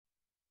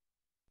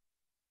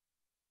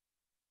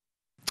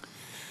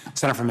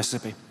Senator from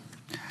Mississippi.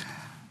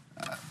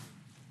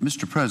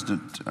 Mr.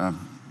 President,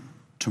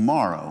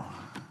 tomorrow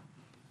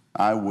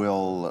I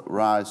will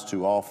rise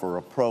to offer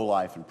a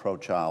pro-life and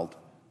pro-child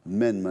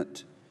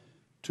amendment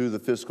to the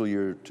fiscal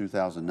year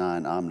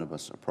 2009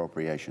 Omnibus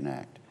Appropriation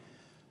Act.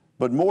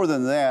 But more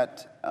than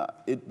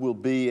that, it will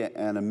be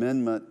an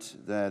amendment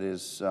that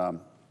is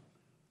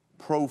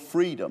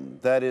pro-freedom,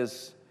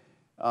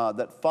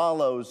 that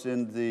follows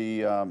in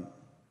the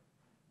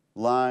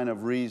line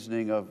of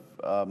reasoning of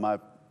my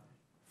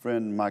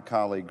friend, my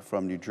colleague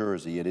from New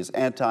Jersey. It is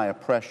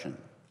anti-oppression,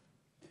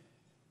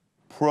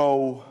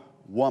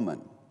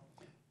 pro-woman,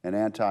 and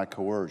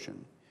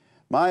anti-coercion.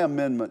 My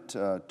amendment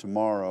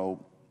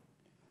tomorrow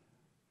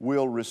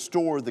will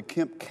restore the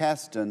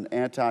Kemp-Kasten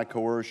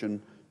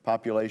anti-coercion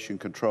population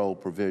control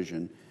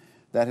provision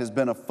that has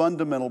been a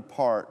fundamental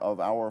part of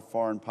our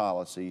foreign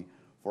policy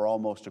for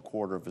almost a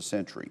quarter of a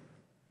century.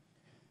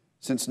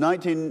 Since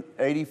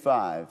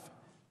 1985,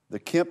 the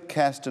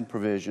Kemp-Kasten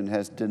provision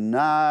has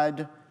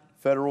denied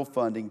federal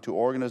funding to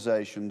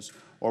organizations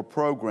or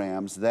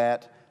programs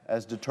that,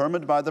 as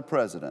determined by the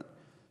President,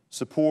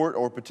 support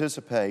or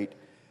participate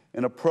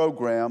in a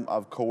program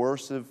of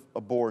coercive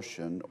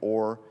abortion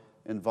or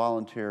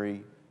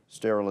involuntary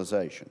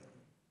sterilization.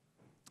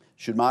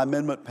 Should my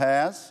amendment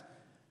pass,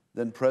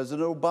 then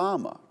President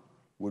Obama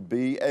would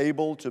be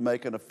able to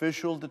make an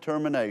official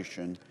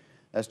determination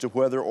as to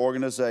whether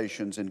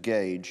organizations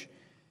engage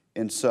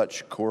in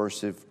such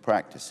coercive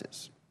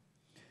practices.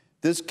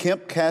 This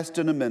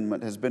Kemp-Kasten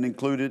amendment has been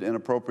included in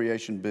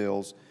appropriation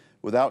bills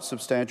without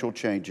substantial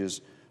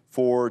changes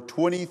for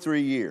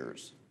 23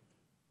 years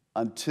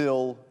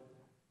until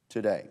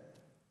today.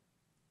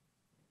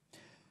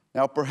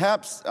 Now,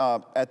 perhaps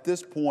at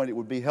this point it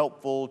would be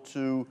helpful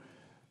to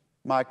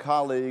my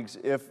colleagues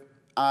if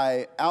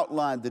I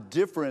outlined the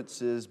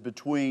differences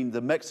between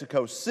the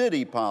Mexico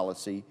City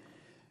policy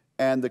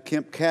and the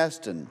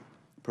Kemp-Kasten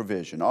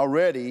provision.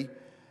 Already,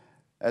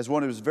 as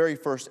one of his very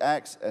first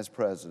acts as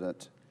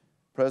president,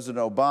 President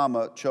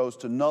Obama chose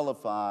to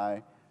nullify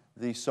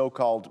the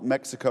so-called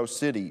Mexico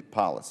City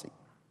policy.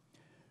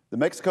 The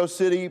Mexico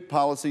City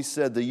policy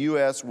said the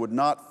U.S. would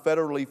not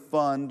federally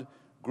fund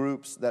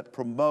groups that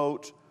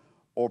promote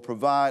or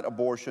provide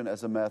abortion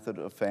as a method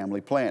of family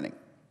planning.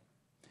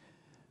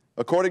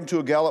 According to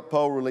a Gallup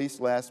poll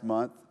released last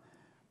month,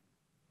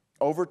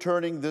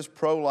 overturning this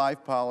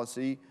pro-life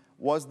policy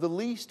was the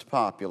least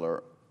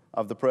popular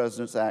of the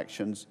President's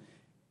actions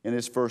in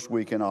his first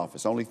week in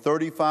office. Only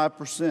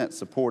 35%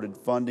 supported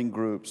funding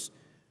groups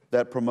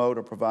that promote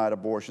or provide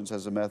abortions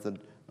as a method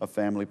of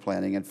family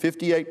planning, and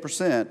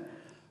 58%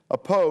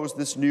 opposed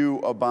this new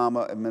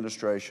Obama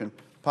administration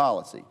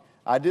policy.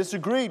 I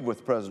disagreed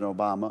with President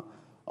Obama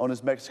on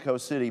his Mexico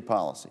City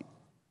policy.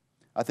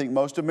 I think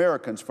most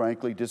Americans,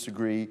 frankly,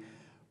 disagree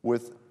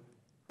with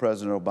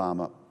President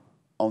Obama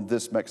on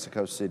this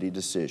Mexico City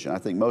decision. I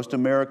think most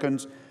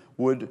Americans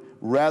would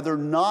rather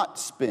not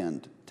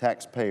spend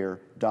taxpayer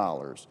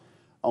dollars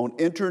on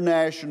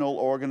international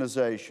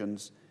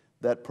organizations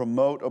that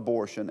promote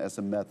abortion as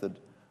a method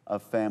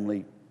of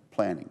family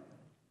planning.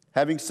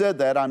 Having said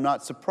that, I'm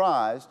not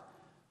surprised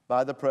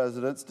by the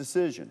President's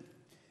decision.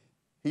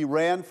 He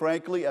ran,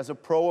 frankly, as a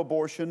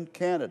pro-abortion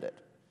candidate.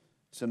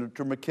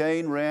 Senator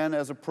McCain ran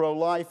as a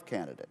pro-life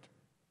candidate.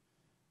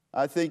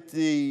 I think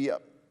the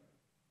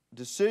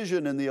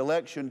decision in the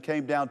election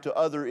came down to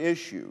other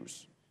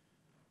issues,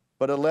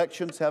 but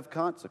elections have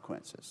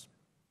consequences.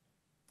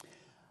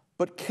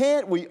 But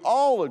can't we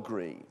all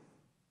agree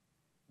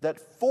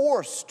that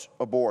forced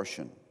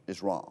abortion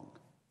is wrong?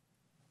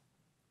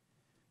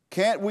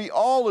 Can't we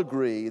all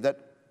agree that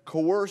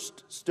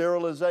coerced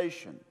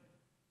sterilization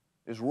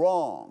is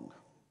wrong?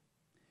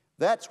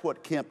 That's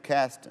what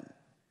Kemp-Kasten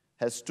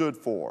has stood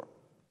for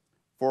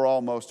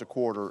almost a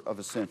quarter of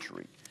a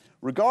century.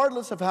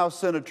 Regardless of how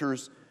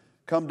senators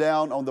come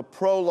down on the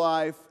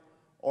pro-life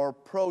or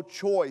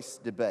pro-choice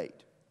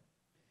debate,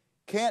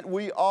 can't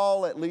we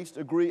all at least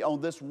agree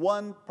on this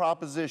one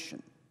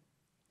proposition,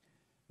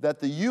 that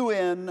the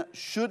UN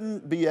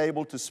shouldn't be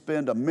able to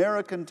spend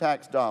American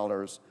tax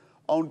dollars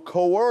on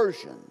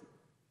coercion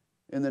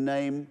in the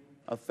name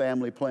of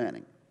family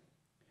planning?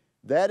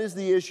 That is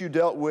the issue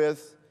dealt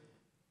with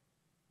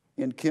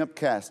in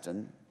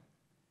Kemp-Kasten,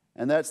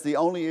 and that's the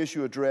only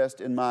issue addressed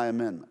in my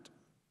amendment.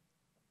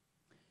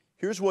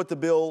 Here's what the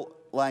bill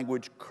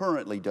language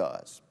currently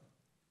does.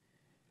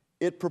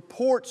 It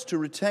purports to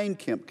retain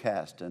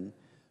Kemp-Kasten,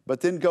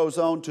 but then goes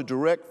on to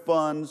direct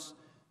funds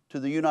to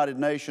the United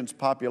Nations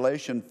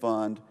Population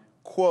Fund,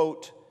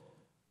 quote,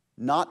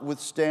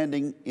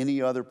 notwithstanding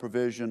any other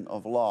provision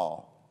of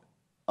law,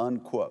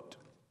 unquote.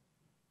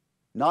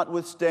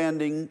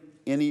 Notwithstanding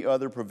any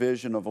other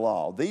provision of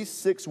law. These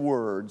 6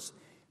 words,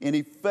 in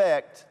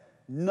effect,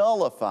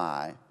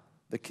 nullify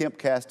the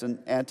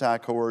Kemp-Kasten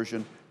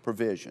anti-coercion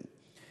provision.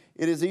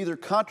 It is either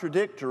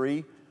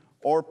contradictory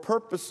or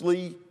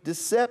purposely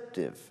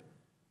deceptive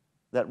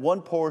that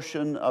one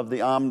portion of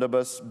the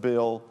omnibus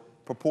bill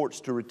purports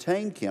to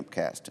retain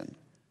Kemp-Kasten,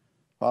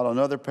 while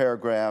another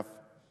paragraph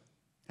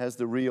has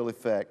the real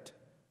effect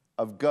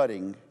of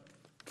gutting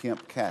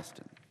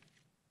Kemp-Kasten.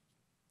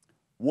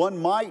 One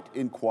might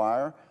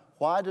inquire,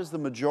 why does the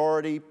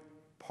majority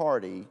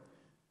party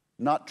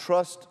not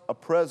trust a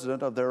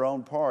president of their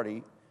own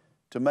party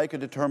to make a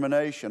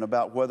determination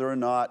about whether or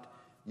not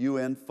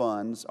UN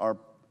funds are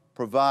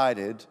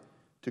provided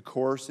to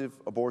coercive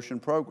abortion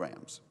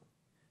programs?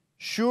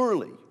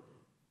 Surely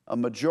a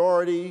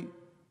majority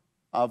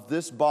of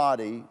this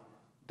body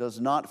does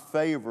not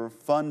favor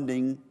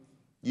funding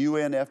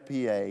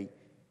UNFPA,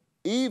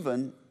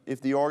 even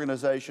if the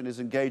organization is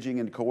engaging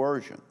in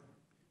coercion.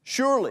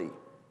 Surely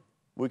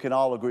we can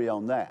all agree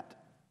on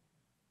that.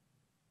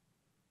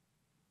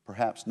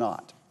 Perhaps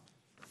not.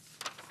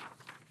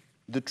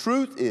 The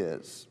truth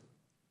is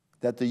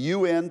that the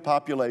UN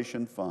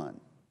Population Fund,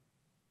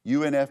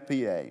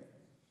 UNFPA,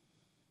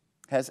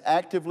 has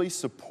actively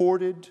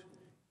supported,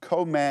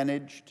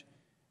 co-managed,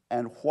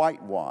 and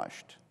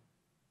whitewashed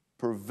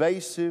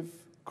pervasive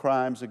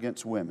crimes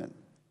against women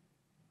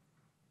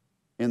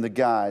in the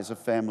guise of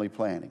family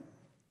planning.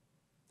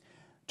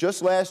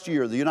 Just last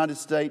year, the United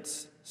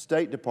States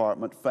State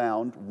Department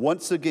found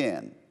once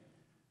again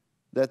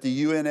that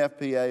the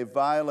UNFPA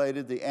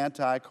violated the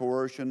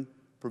anti-coercion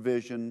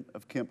provision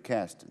of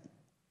Kemp-Kasten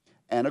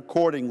and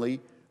accordingly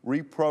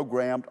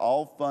reprogrammed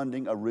all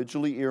funding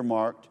originally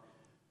earmarked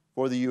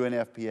for the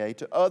UNFPA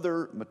to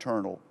other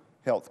maternal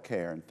health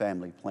care and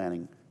family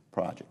planning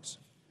projects.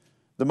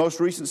 The most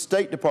recent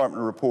State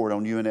Department report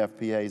on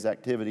UNFPA's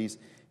activities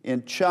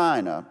in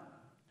China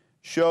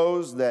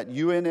shows that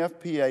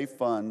UNFPA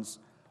funds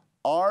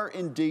are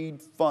indeed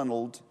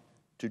funneled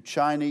to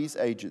Chinese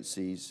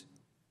agencies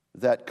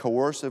that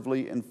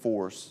coercively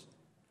enforce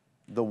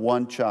the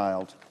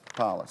one-child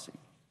policy.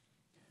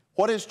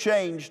 What has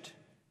changed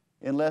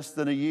in less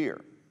than a year?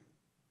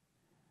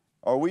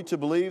 Are we to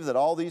believe that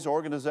all these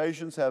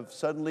organizations have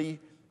suddenly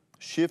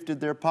shifted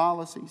their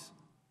policies?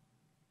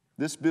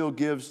 This bill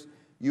gives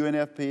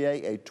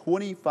UNFPA a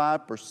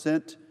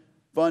 25%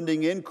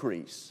 funding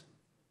increase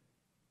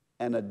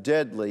and a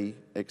deadly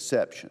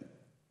exception.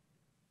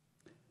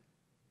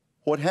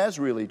 What has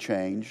really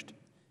changed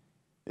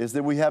is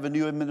that we have a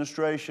new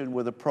administration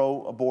with a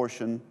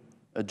pro-abortion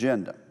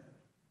agenda.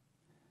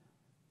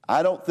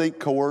 I don't think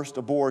coerced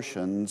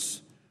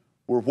abortions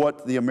were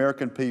what the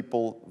American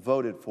people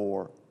voted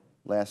for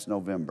last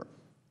November.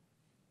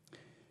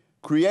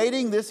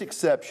 Creating this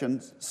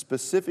exception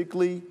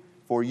specifically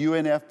for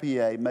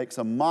UNFPA makes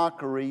a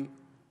mockery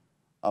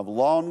of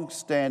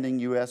long-standing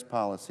U.S.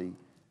 policy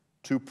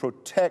to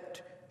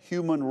protect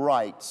human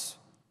rights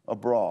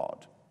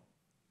abroad.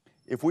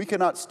 If we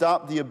cannot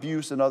stop the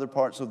abuse in other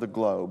parts of the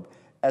globe,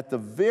 at the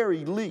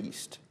very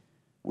least,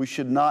 we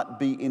should not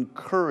be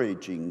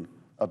encouraging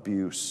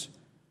abuse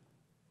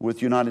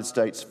with United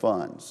States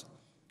funds.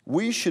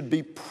 We should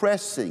be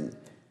pressing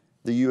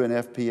the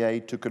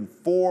UNFPA to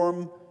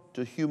conform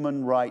to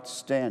human rights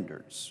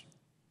standards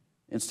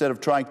instead of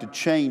trying to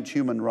change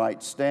human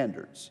rights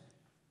standards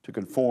to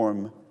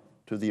conform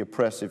to the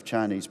oppressive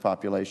Chinese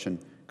population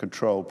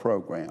control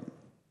program.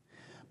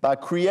 By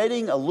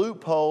creating a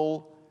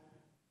loophole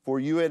for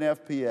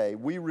UNFPA,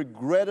 we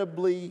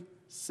regrettably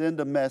send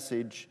a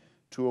message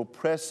to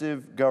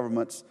oppressive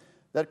governments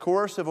that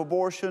coercive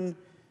abortion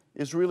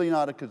is really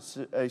not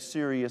a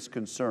serious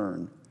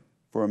concern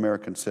for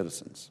American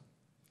citizens.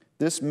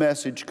 This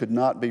message could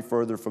not be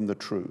further from the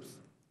truth.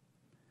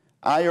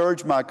 I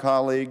urge my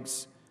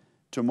colleagues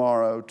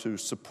tomorrow to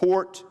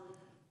support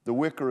the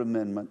Wicker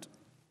Amendment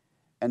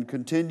and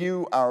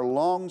continue our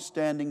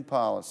long-standing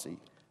policy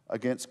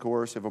against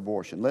coercive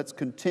abortion. Let's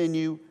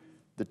continue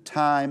the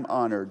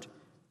time-honored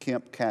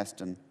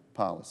Kemp-Kasten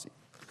policy.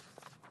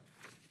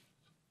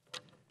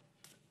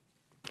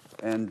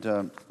 And,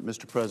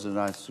 Mr. President,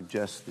 I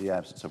suggest the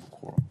absence of a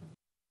quorum.